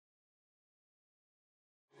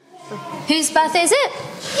Whose birthday is it?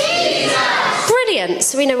 Jesus. Brilliant.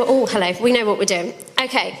 So we know we know what we're doing.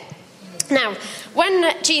 Okay. Now,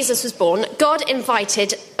 when Jesus was born, God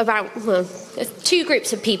invited about 2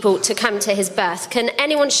 groups of people to come to his birth. Can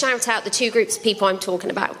anyone shout out the 2 groups of people I'm talking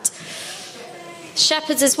about?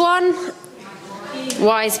 Shepherds is one,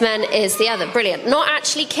 wise men is the other. Brilliant. Not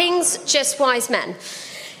actually kings, just wise men.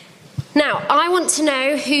 Now, I want to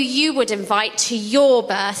know who you would invite to your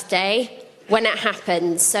birthday when it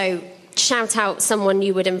happens. So shout out someone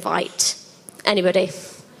you would invite. Anybody?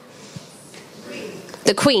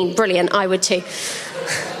 The Queen. Brilliant. I would too.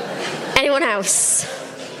 Anyone else?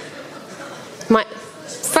 My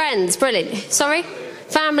friends. Brilliant. Sorry?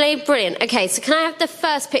 Family. Brilliant. Okay, so can I have the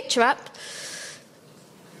first picture up?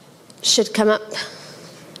 Should come up.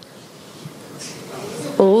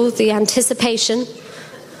 Oh, the anticipation.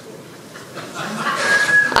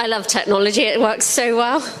 I love technology. It works so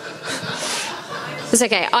well. It's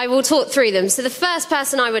okay. I will talk through them. So the first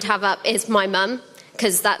person I would have up is my mum,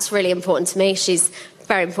 because that's really important to me. She's a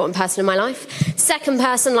very important person in my life. Second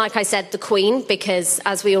person, like I said, the Queen, because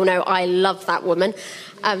as we all know, I love that woman.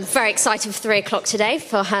 I'm very excited for 3 o'clock today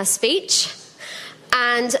for her speech.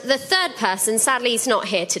 And the third person, sadly he's not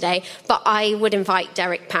here today, but I would invite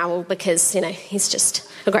Derek Powell because, he's just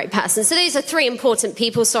a great person. So those are 3 important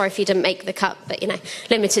people. Sorry if you didn't make the cut, but,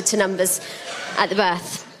 limited to numbers at the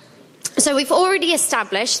birth. So we've already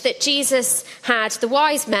established that Jesus had the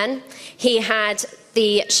wise men, he had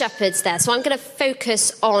the shepherds there. So I'm going to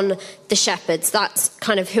focus on the shepherds. That's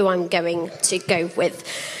kind of who I'm going to go with.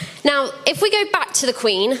 Now, if we go back to the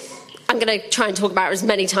Queen, I'm going to try and talk about her as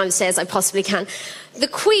many times today as I possibly can. The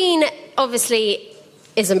Queen, obviously,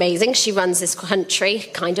 is amazing. She runs this country,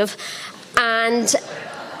 kind of. And,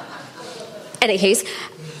 anywho,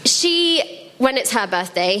 when it's her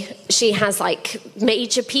birthday, she has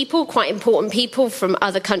major people, quite important people from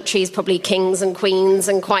other countries, probably kings and queens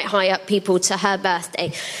and quite high up people to her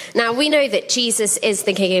birthday. Now, we know that Jesus is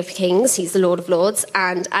the King of Kings, he's the Lord of Lords,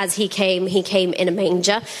 and as he came in a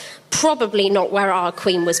manger, probably not where our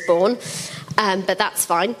Queen was born, but that's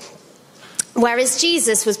fine. Whereas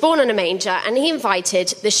Jesus was born in a manger and he invited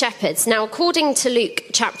the shepherds. Now, according to Luke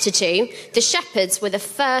chapter 2, the shepherds were the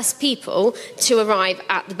first people to arrive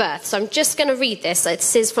at the birth. So I'm just going to read this.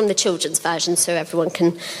 This is from the children's version so everyone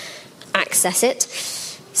can access it.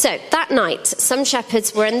 So, that night, some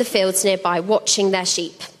shepherds were in the fields nearby watching their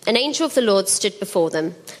sheep. An angel of the Lord stood before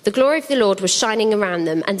them. The glory of the Lord was shining around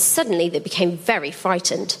them, and suddenly they became very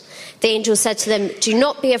frightened. The angel said to them, "Do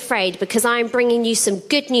not be afraid, because I am bringing you some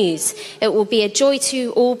good news. It will be a joy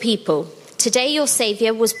to all people. Today your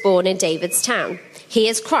Saviour was born in David's town. He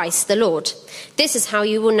is Christ the Lord. This is how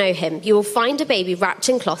you will know him. You will find a baby wrapped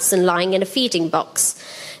in cloths and lying in a feeding box."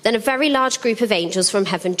 Then a very large group of angels from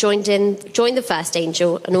heaven joined the first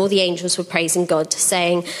angel, and all the angels were praising God,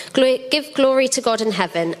 saying, "Give glory to God in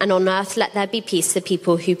heaven, and on earth let there be peace to the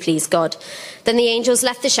people who please God." Then the angels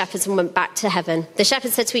left the shepherds and went back to heaven. The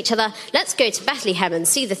shepherds said to each other, "Let's go to Bethlehem and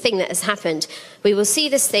see the thing that has happened. We will see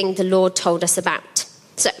this thing the Lord told us about."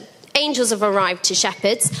 So, angels have arrived to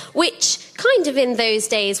shepherds, which kind of in those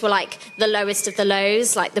days were like the lowest of the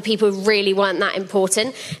lows, like the people who really weren't that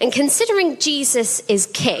important. And considering Jesus is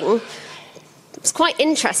king, it's quite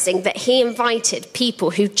interesting that he invited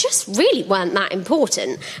people who just really weren't that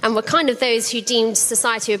important and were kind of those who deemed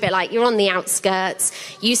society a bit like, you're on the outskirts,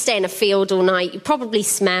 you stay in a field all night, you probably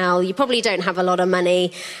smell, you probably don't have a lot of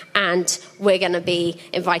money, and we're going to be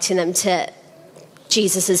inviting them to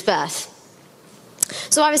Jesus' birth.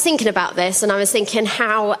 So I was thinking about this, and I was thinking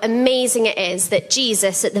how amazing it is that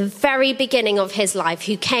Jesus, at the very beginning of his life,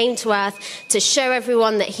 who came to earth to show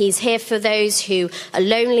everyone that he's here for those who are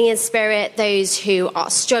lonely in spirit, those who are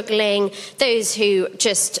struggling, those who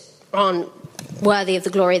just aren't worthy of the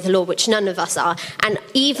glory of the Lord, which none of us are. And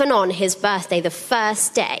even on his birthday, the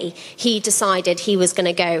first day, he decided he was going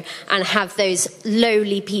to go and have those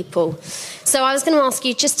lowly people. So I was going to ask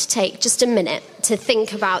you just to take just a minute to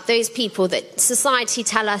think about those people that society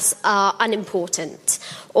tell us are unimportant,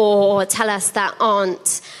 or tell us that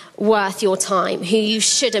aren't worth your time, who you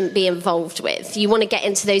shouldn't be involved with. You want to get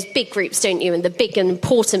into those big groups, don't you, and the big and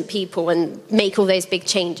important people and make all those big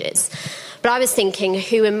changes. But I was thinking,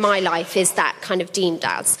 who in my life is that kind of deemed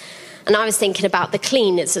as? And I was thinking about the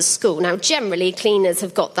cleaners at school. Now, generally, cleaners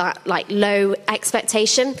have got that, low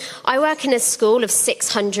expectation. I work in a school of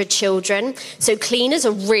 600 children, so cleaners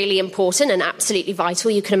are really important and absolutely vital.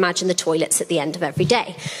 You can imagine the toilets at the end of every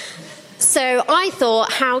day. So I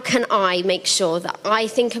thought, how can I make sure that I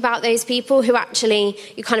think about those people who actually,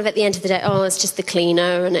 you kind of at the end of the day, oh, it's just the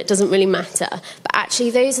cleaner and it doesn't really matter. But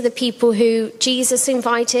actually, those are the people who Jesus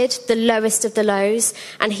invited, the lowest of the lows,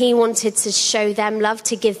 and he wanted to show them love,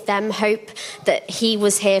 to give them hope that he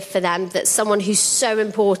was here for them, that someone who's so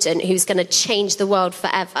important, who's going to change the world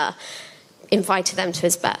forever, invited them to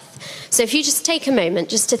his birth. So if you just take a moment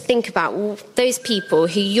just to think about those people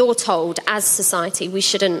who you're told as society we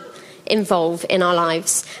shouldn't involve in our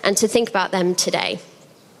lives, and to think about them today.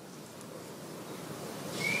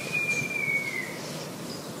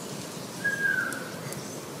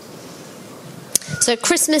 So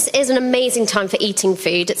Christmas is an amazing time for eating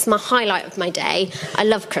food. It's my highlight of my day. I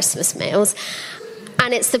love Christmas meals.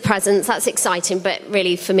 And it's the presents, that's exciting, but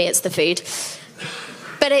really for me it's the food.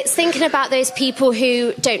 But it's thinking about those people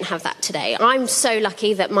who don't have that today. I'm so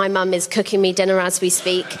lucky that my mum is cooking me dinner as we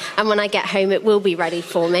speak, and when I get home it will be ready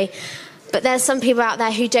for me. But there's some people out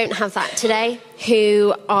there who don't have that today,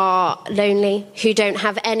 who are lonely, who don't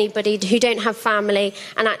have anybody, who don't have family,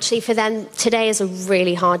 and actually for them today is a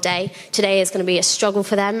really hard day. Today is going to be a struggle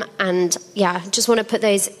for them, and yeah, just want to put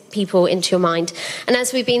those people into your mind. And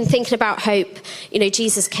as we've been thinking about hope, you know,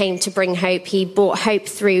 Jesus came to bring hope. He brought hope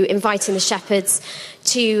through inviting the shepherds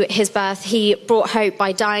to his birth. He brought hope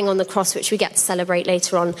by dying on the cross, which we get to celebrate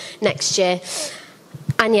later on next year.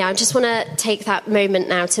 And yeah, I just want to take that moment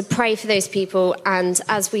now to pray for those people. And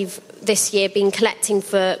as we've this year been collecting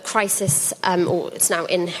for crisis, or it's now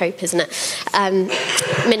in Hope, isn't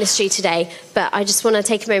it, ministry today. But I just want to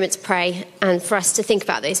take a moment to pray and for us to think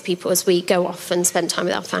about those people as we go off and spend time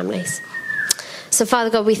with our families. So, Father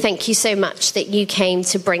God, we thank you so much that you came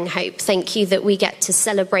to bring hope. Thank you that we get to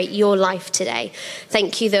celebrate your life today.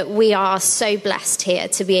 Thank you that we are so blessed here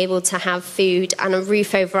to be able to have food and a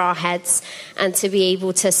roof over our heads and to be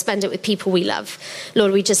able to spend it with people we love.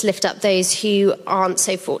 Lord, we just lift up those who aren't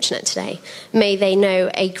so fortunate today. May they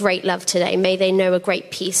know a great love today. May they know a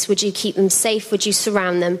great peace. Would you keep them safe? Would you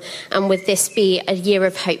surround them? And would this be a year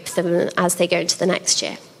of hope for them as they go into the next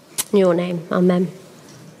year? In your name, amen.